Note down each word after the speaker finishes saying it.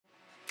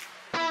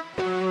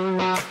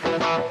All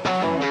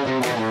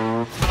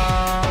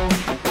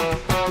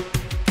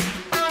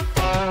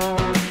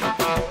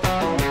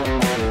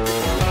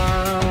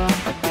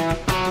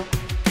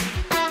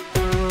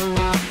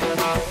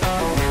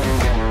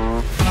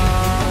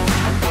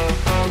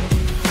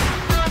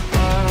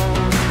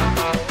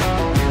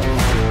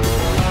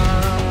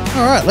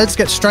right, let's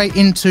get straight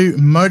into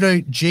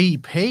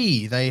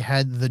MotoGP. They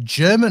had the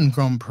German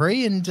Grand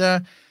Prix,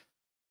 and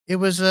it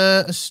was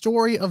a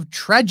story of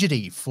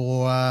tragedy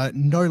for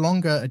no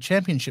longer a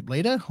championship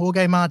leader,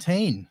 Jorge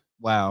Martin.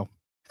 Wow.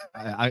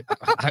 I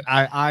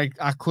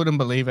couldn't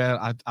believe it.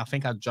 I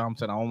think I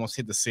jumped and I almost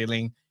hit the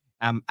ceiling.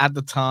 At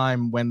the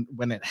time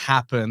when it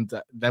happened,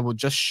 they were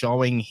just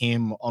showing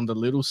him on the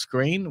little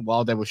screen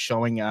while they were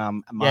showing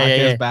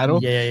Marquez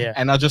battle.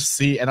 And I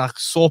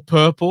saw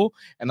purple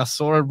and I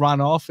saw it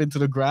run off into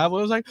the gravel.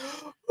 I was like,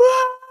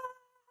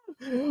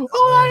 oh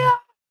my God.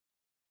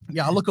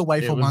 Yeah, I look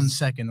away for 1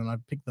 second and I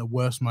pick the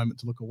worst moment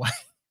to look away.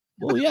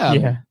 Well,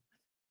 yeah.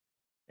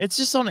 It's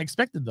just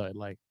unexpected though.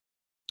 Like,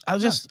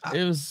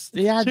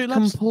 he had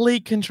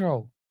complete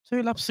control.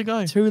 2 laps to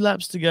go. 2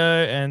 laps to go,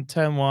 and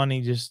turn one,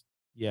 he just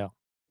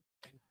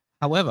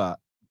However,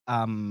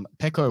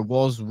 Pecco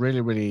was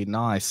really, really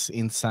nice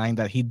in saying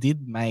that he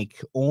did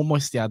make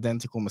almost the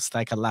identical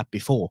mistake a lap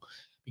before,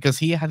 because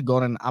he had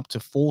gotten up to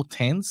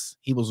 4/10.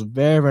 He was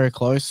very, very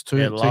close to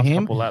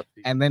him,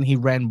 and then he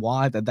ran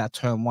wide at that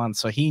turn one.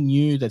 So he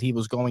knew that he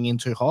was going in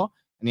too hot,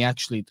 and he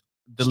actually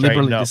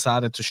deliberately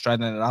decided to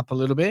straighten it up a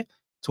little bit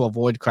to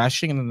avoid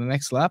crashing. And in the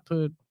next lap,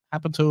 it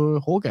happened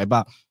to Jorge.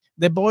 But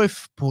they're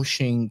both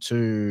pushing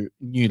to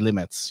new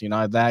limits. You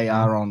know, they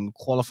are on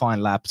qualifying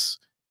laps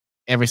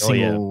every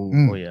single.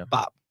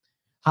 But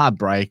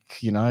heartbreak,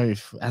 you know,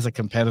 if as a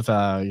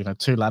competitor, you know,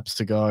 2 laps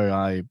to go,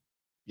 I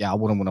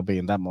wouldn't want to be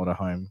in that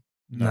motorhome.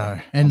 No.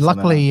 And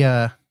luckily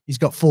he's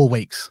got 4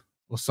 weeks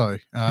or so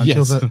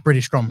until the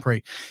British Grand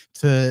Prix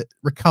to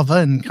recover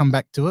and come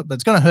back to it. But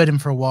it's going to hurt him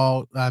for a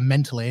while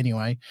mentally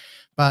anyway.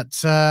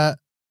 But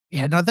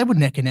yeah, no, they were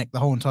neck and neck the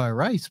whole entire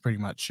race pretty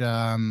much,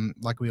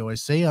 like we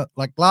always see.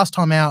 Like last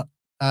time out,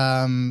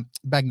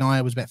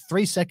 Bagnaia was about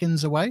 3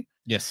 seconds away.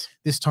 Yes.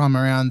 This time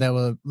around, they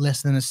were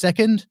less than a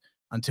second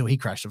until he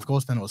crashed, of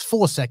course. Then it was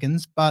 4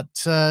 seconds. But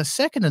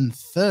second and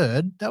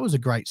third, that was a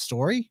great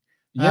story.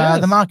 Yeah,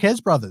 the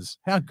Marquez brothers,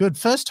 how good.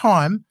 First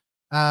time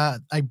a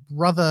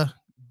brother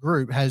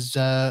group has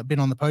been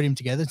on the podium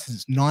together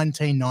since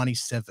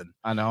 1997.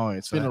 I know.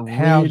 It's been a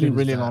really,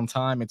 really long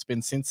time. It's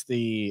been since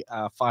the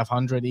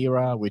 500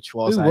 era, which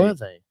was Who were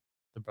they?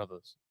 The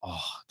brothers. Oh,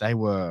 they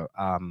were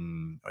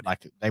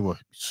they were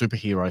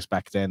superheroes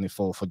back then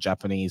for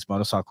Japanese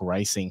motorcycle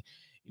racing.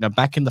 You know,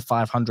 back in the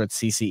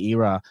 500cc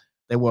era,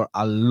 there were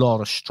a lot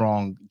of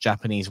strong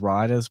Japanese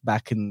riders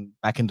back in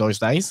those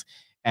days.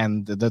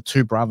 And the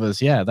 2 brothers,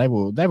 they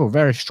were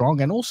very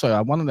strong. And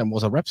also one of them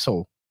was a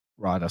Repsol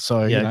rider.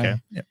 So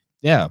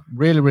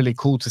really, really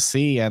cool to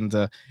see. And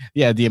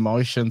the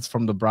emotions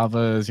from the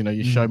brothers. You know,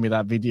 you showed me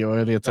that video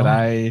earlier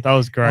today. That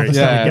was great. The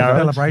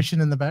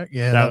celebration in the back.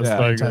 Yeah, that was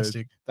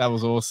fantastic. That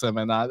was awesome.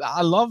 And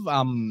I love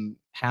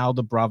how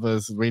the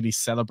brothers really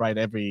celebrate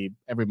every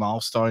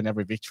milestone,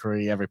 every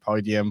victory, every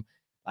podium.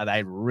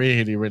 They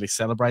really, really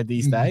celebrate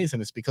these days.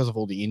 And it's because of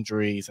all the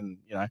injuries and,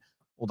 you know,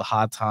 all the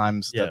hard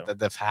times that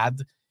they've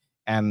had.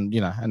 And,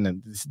 you know, and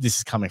then this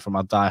is coming from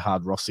a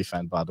diehard Rossi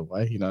fan, by the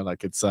way, you know,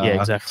 like it's,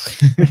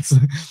 exactly.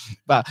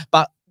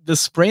 but the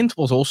sprint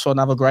was also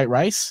another great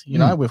race, you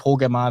know, with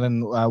Jorge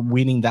Martin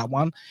winning that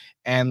one.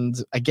 And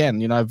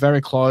again, you know, very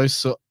close.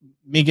 So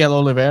Miguel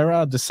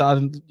Oliveira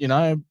decided, you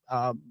know,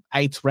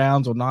 8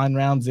 rounds or 9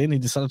 rounds in, he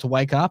decided to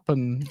wake up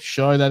and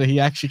show that he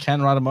actually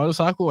can ride a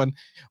motorcycle and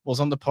was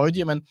on the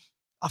podium. And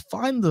I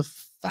find the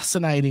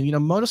fascinating, you know,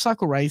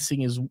 motorcycle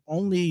racing is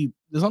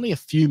there's only a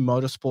few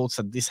motorsports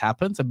that this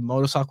happens, and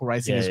motorcycle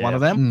racing is one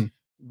of them.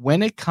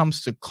 When it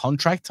comes to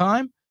contract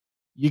time,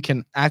 you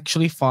can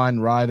actually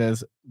find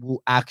riders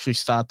will actually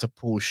start to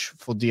push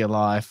for dear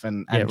life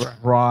and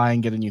try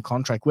and get a new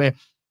contract, where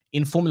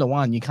in Formula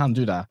One, you can't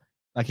do that.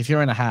 Like if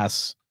you're in a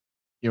Haas,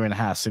 you're in a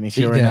Haas. And if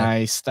you're in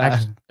a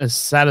as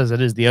sad as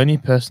it is, the only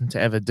person to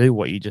ever do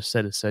what you just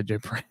said is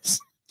Sergio Perez.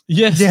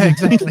 Yes, yeah,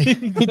 exactly.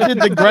 He did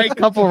the great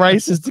couple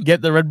races to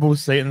get the Red Bull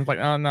seat, and it's like,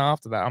 oh no,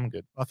 after that, I'm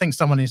good. I think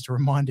someone needs to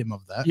remind him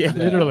of that. Yeah,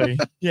 literally.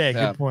 Yeah,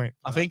 good point.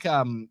 I think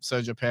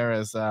Sergio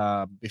Perez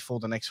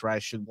before the next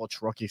race should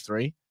watch Rocky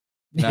 3.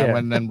 You know,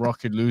 when then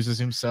Rocky loses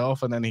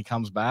himself and then he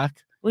comes back.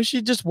 We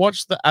should just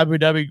watch the Abu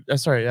Dhabi,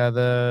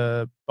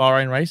 the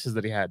Bahrain races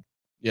that he had.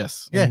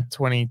 Yes. Yeah.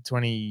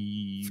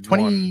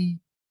 2020.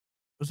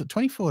 Was it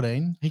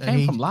 2014? He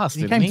came from last.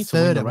 He came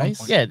third at the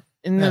race. Yeah,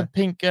 in the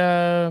pink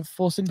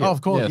Force India. Oh,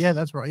 of course. Yes. Yeah,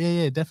 that's right.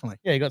 Yeah, definitely.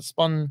 Yeah, he got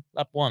spun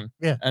lap 1.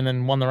 Yeah, and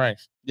then won the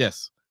race.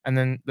 Yes, and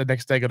then the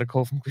next day got a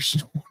call from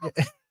Christian.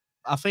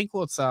 I think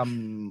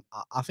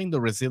I think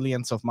the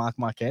resilience of Marc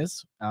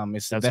Marquez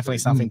is definitely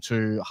something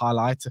to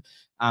highlight.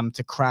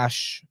 To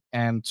crash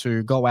and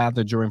to go out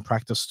there during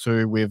practice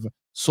too with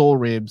sore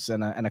ribs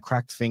and a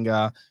cracked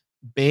finger.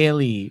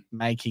 barely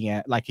making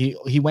it. Like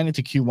he went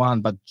into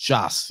Q1, but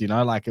just, you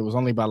know, like it was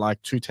only by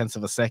like 0.2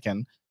 of a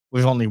second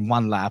with only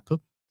one lap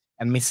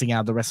and missing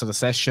out the rest of the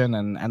session.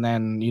 And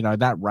then, you know,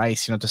 that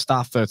race, you know, to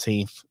start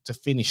 13th, to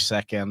finish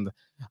second.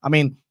 I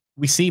mean,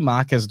 we see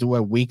Marquez do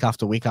it week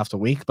after week after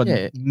week, but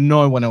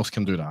no one else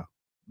can do that.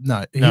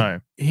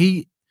 No.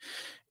 He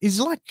is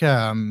like,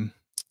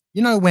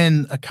 you know,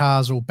 when a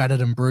car's all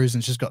battered and bruised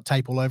and it's just got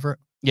tape all over it?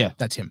 Yeah.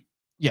 That's him.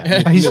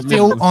 Yeah. He's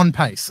still on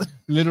pace.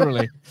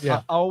 Literally.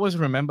 Yeah. I always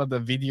remember the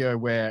video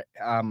where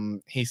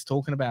he's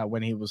talking about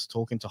when he was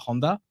talking to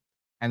Honda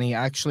and he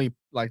actually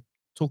like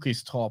took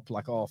his top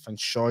like off and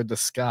showed the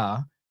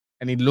scar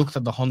and he looked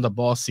at the Honda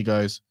boss. He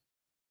goes,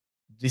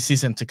 this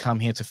isn't to come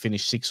here to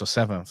finish 6th or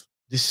 7th.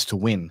 This is to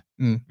win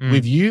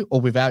with you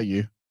or without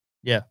you.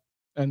 Yeah.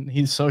 And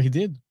he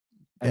did.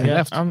 And he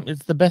left.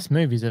 It's the best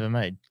move he's ever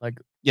made. Like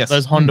yes,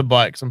 those Honda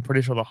bikes, I'm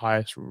pretty sure the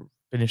highest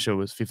finisher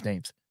was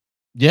 15th.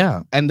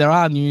 Yeah, and there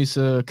are news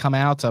come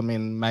out. I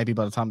mean, maybe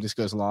by the time this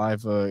goes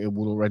live, it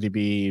will already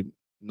be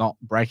not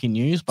breaking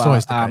news.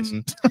 But Di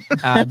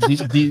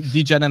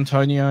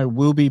Antonio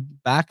will be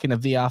back in a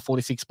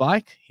VR46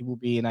 bike. He will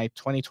be in a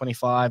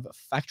 2025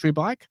 factory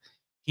bike.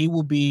 He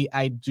will be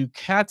a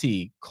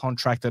Ducati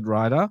contracted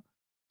rider,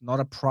 not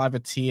a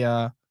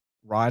privateer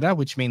rider,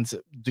 which means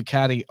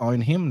Ducati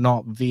own him,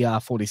 not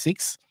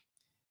VR46.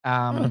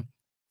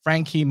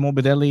 Frankie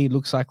Morbidelli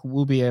looks like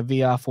will be a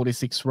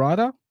VR46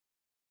 rider.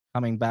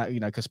 Coming back, you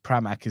know, because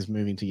Pramac is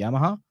moving to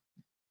Yamaha.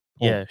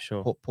 Yeah,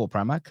 sure. Poor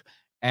Pramac.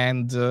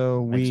 And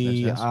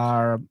we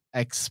are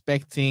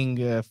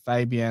expecting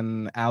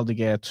Fabian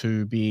Aldeguer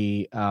to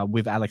be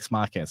with Alex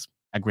Marquez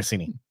at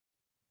Gresini.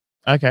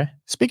 Okay.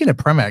 Speaking of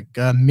Pramac,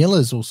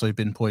 Miller's also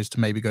been poised to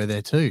maybe go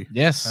there too.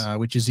 Yes.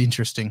 Which is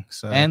interesting.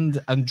 So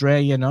and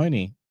Andrea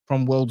Iannone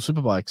from World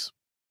Superbikes.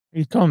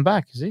 He's coming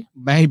back, is he?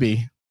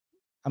 Maybe.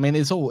 I mean,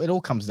 it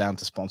all comes down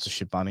to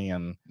sponsorship money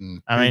and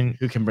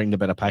who can bring the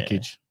better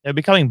package. Yeah. They'll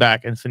be coming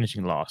back and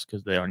finishing last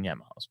because they're on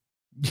Yamahas.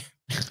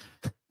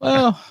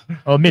 Well,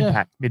 or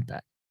mid-pack.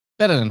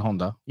 Better than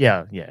Honda.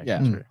 Yeah.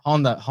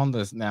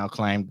 Honda's now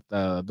claimed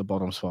the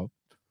bottom spot.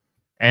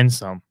 And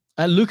some.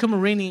 Luca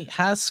Marini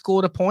has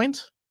scored a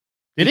point.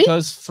 Did he?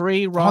 Because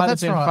 3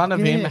 riders in front of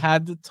him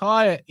had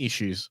tire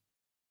issues.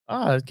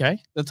 Oh,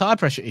 okay. The tire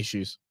pressure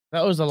issues.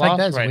 That was the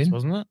last race,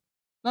 wasn't it?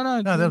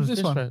 No, that was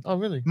this one. Race. Oh,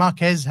 really?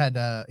 Marquez had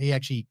he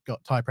actually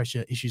got tire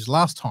pressure issues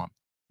last time.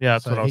 Yeah,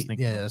 that's what I was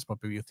thinking. Yeah, that's what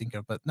you're thinking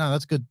of. But no,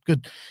 that's good.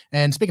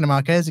 And speaking of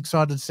Marquez,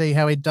 excited to see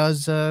how he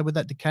does with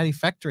that Ducati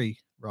factory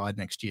ride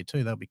next year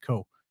too. That'll be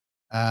cool.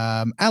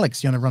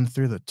 Alex, you want to run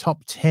through the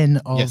top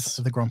 10 of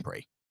the Grand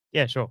Prix?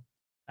 Yeah, sure.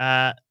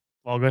 I'll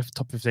go for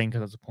top 15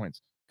 because that's the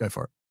points. Go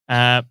for it.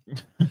 Pecco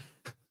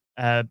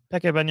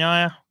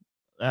Bagnaia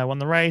won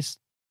the race.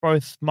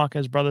 Both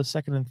Marquez brothers,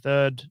 second and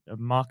third.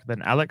 Mark,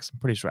 then Alex. I'm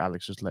pretty sure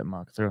Alex just let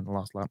Mark through on the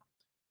last lap.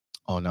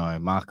 Oh, no.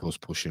 Mark was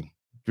pushing.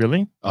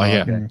 Really? Oh,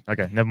 yeah.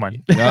 Okay, never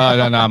mind.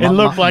 No. It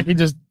looked like he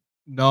just...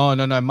 No.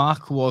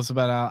 Mark was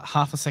about a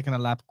half a second a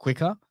lap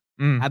quicker.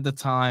 At the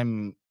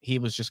time, he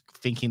was just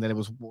thinking that it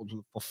was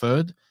for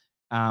third.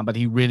 But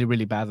he really,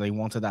 really badly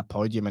wanted that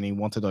podium and he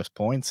wanted those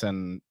points.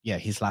 And, yeah,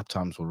 his lap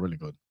times were really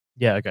good.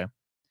 Yeah, okay.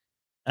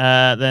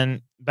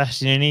 Then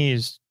Bastianini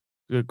is...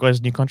 got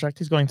his new contract.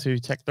 He's going to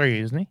Tech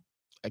 3, isn't he?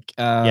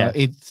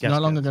 It's no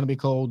longer going to be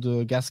called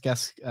Gas.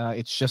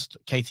 It's just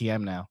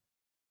KTM now.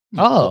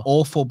 Oh,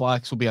 all 4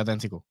 bikes will be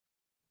identical.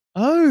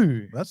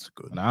 Oh, that's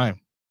good. No,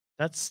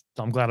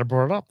 I'm glad I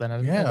brought it up then.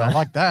 I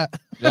like that.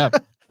 Yeah.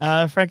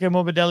 Franco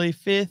Morbidelli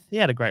 5th. He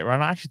had a great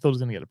run. I actually thought he was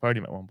going to get a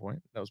podium at one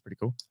point. That was pretty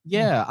cool.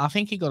 Yeah, I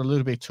think he got a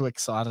little bit too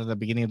excited at the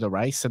beginning of the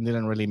race and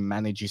didn't really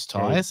manage his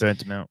tires. Burnt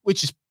them out.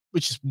 Which is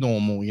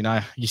normal, you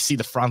know. You see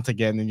the front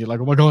again and you're like,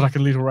 oh my God, I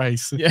can lead a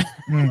race. Yeah.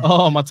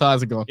 Oh, my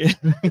tires are gone. Yeah.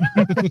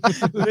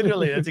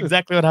 Literally, that's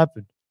exactly what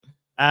happened.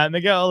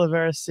 Miguel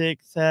Oliveira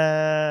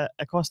 6th,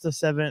 Acosta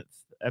 7th,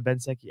 Ben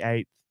Secchi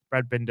 8th,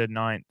 Brad Binder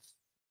 9th,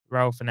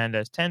 Raul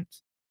Fernandez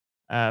 10th,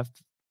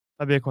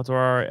 Fabio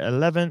Quartararo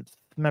 11th,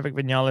 Maverick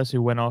Vinales,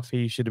 who went off,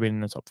 he should have been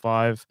in the top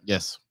 5.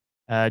 Yes.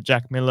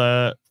 Jack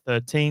Miller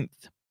 13th,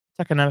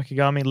 Taka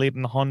Nakagami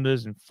leading the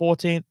Hondas in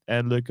 14th,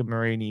 and Luca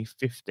Marini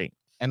 15th.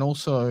 And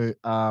also,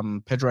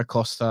 Pedro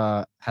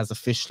Acosta has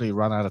officially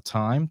run out of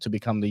time to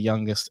become the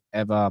youngest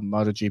ever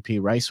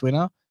MotoGP race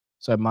winner.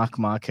 So Marc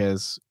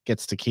Marquez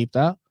gets to keep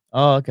that.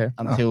 Oh, okay.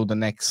 Until the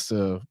next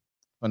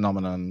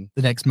phenomenon.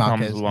 The next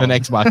Marquez. The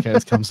next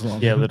Marquez comes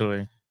along. Yeah,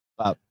 literally.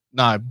 But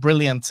no,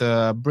 brilliant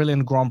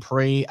Grand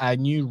Prix. A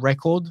new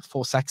record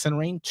for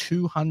Sachsenring,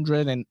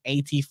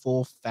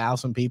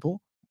 284,000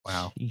 people.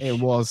 Wow. It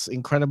was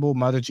incredible.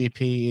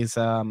 MotoGP is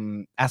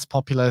as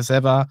popular as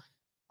ever.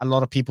 A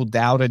lot of people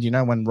doubted, you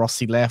know, when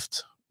Rossi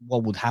left,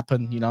 what would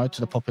happen, you know, to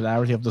the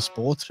popularity of the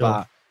sport. Sure.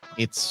 But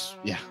it's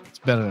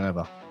better than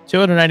ever.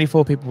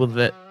 284 people were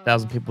there,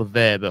 1,000 people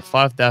there, but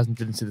 5,000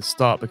 didn't see the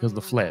start because of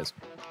the flares.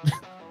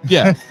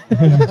 Yeah.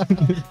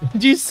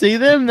 Did you see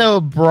them? They were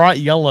bright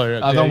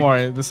yellow. Don't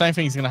worry. The same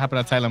thing is going to happen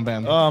at Tail and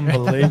Bend.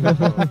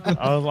 Unbelievable.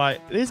 I was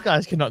like, these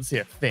guys cannot see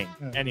a thing.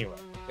 Anyway.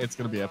 It's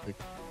going to be epic.